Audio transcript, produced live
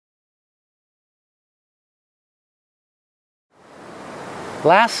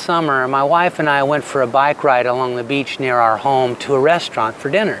Last summer, my wife and I went for a bike ride along the beach near our home to a restaurant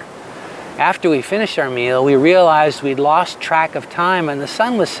for dinner. After we finished our meal, we realized we'd lost track of time and the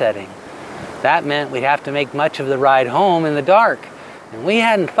sun was setting. That meant we'd have to make much of the ride home in the dark, and we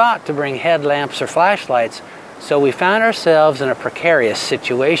hadn't thought to bring headlamps or flashlights, so we found ourselves in a precarious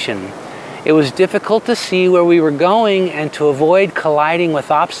situation. It was difficult to see where we were going and to avoid colliding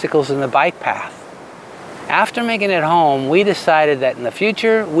with obstacles in the bike path. After making it home, we decided that in the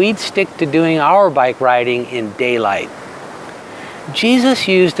future, we'd stick to doing our bike riding in daylight. Jesus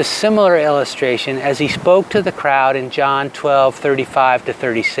used a similar illustration as he spoke to the crowd in John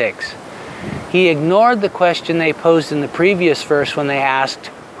 12:35-36. He ignored the question they posed in the previous verse when they asked,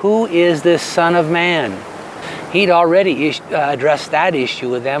 "Who is this Son of Man?" He'd already addressed that issue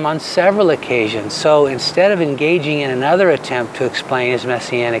with them on several occasions, so instead of engaging in another attempt to explain his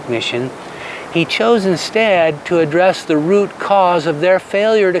messianic mission, he chose instead to address the root cause of their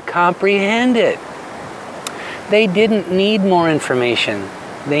failure to comprehend it. They didn't need more information.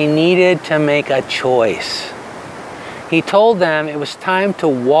 They needed to make a choice. He told them it was time to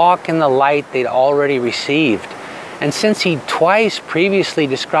walk in the light they'd already received. And since he'd twice previously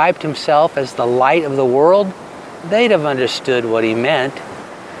described himself as the light of the world, they'd have understood what he meant.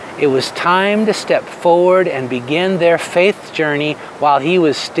 It was time to step forward and begin their faith journey while he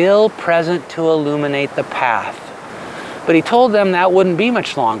was still present to illuminate the path. But he told them that wouldn't be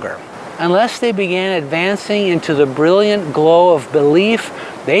much longer. Unless they began advancing into the brilliant glow of belief,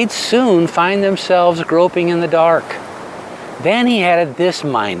 they'd soon find themselves groping in the dark. Then he added this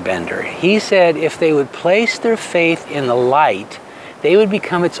mind bender. He said if they would place their faith in the light, they would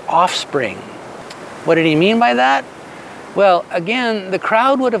become its offspring. What did he mean by that? Well, again, the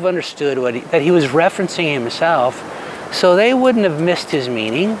crowd would have understood that he was referencing himself, so they wouldn't have missed his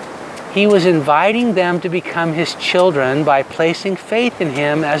meaning. He was inviting them to become his children by placing faith in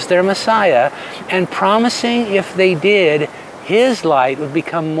him as their Messiah and promising if they did, his light would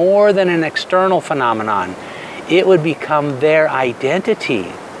become more than an external phenomenon. It would become their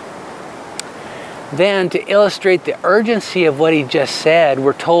identity. Then, to illustrate the urgency of what he just said,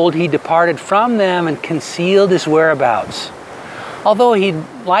 we're told he departed from them and concealed his whereabouts. Although he'd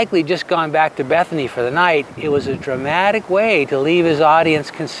likely just gone back to Bethany for the night, it was a dramatic way to leave his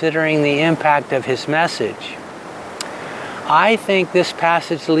audience considering the impact of his message. I think this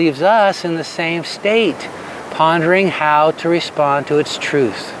passage leaves us in the same state, pondering how to respond to its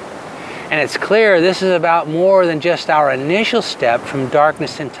truth. And it's clear this is about more than just our initial step from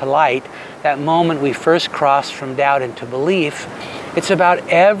darkness into light, that moment we first cross from doubt into belief. It's about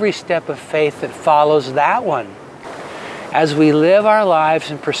every step of faith that follows that one. As we live our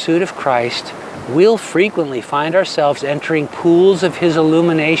lives in pursuit of Christ, we'll frequently find ourselves entering pools of his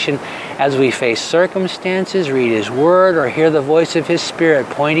illumination as we face circumstances, read his word, or hear the voice of his Spirit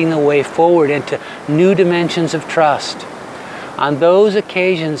pointing the way forward into new dimensions of trust. On those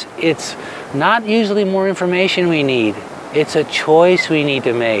occasions, it's not usually more information we need. It's a choice we need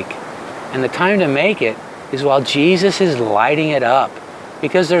to make. And the time to make it is while Jesus is lighting it up,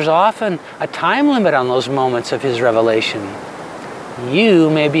 because there's often a time limit on those moments of his revelation.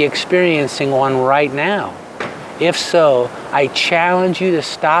 You may be experiencing one right now. If so, I challenge you to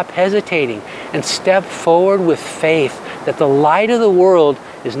stop hesitating and step forward with faith that the light of the world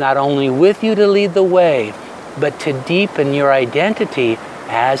is not only with you to lead the way, but to deepen your identity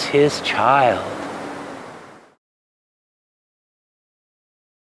as his child.